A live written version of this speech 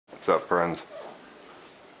What's up, friends?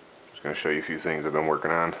 Just going to show you a few things I've been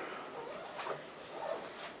working on.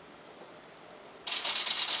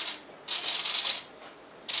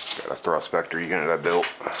 Got a thrust vector unit I built.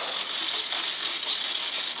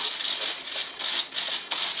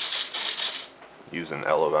 Using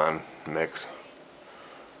E.D.I mix.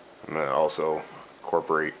 I'm going to also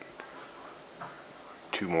incorporate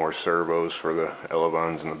 2 more servos for the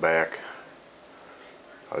E.D.Is in the back.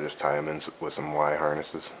 I'll just tie them in with some Y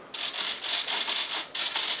harnesses.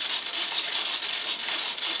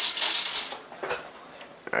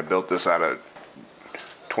 I built this out of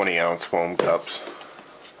 20-ounce foam cups.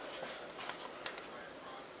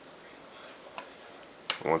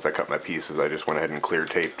 And once I cut my pieces, I just went ahead and clear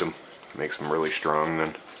taped them. Makes them really strong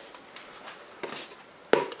then.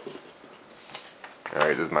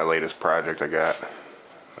 Alright, this is my latest project I got.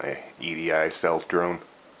 My E.D.I stealth drone.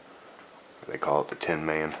 They call it the Tin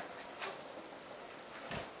Man.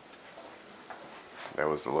 That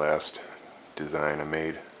was the last design I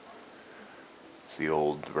made. It's the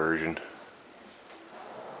old version.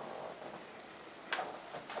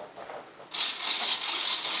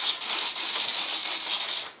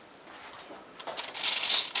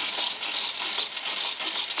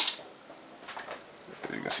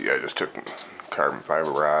 As you can see, I just took carbon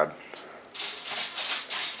fiber rod,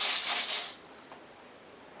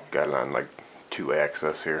 got it on like 2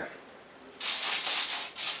 axis here.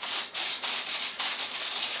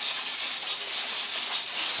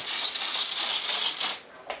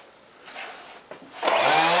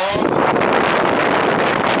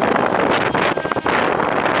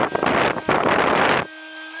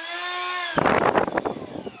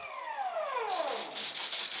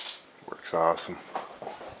 Works awesome.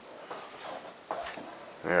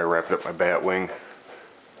 There, I wrapped up my bat wing.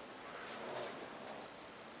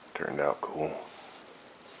 Turned out cool.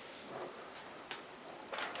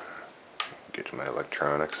 Get to my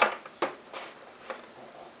electronics.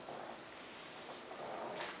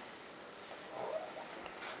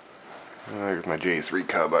 There's my J3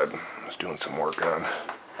 cub I was doing some work on.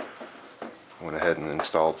 Went ahead and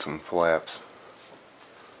installed some flaps.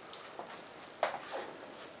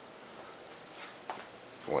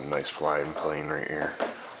 One nice flying plane right here.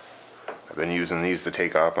 I've been using these to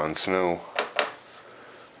take off on snow.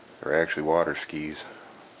 They're actually water skis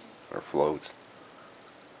or floats.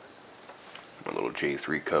 A little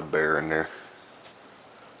J3 Cub Bear in there.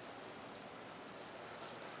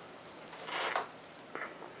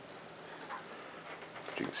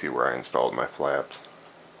 You can see where I installed my flaps.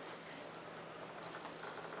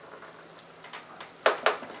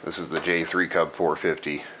 This is the J3 Cub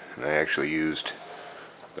 450, and I actually used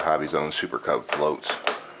the Hobby Zone Super Cub floats.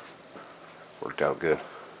 Worked out good.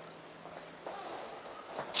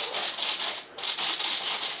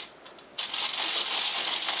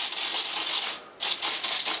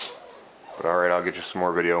 But alright, I'll get you some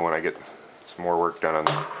more video when I get some more work done on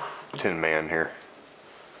the Tin Man here.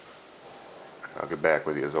 I'll get back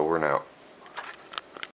with you. It's over and out.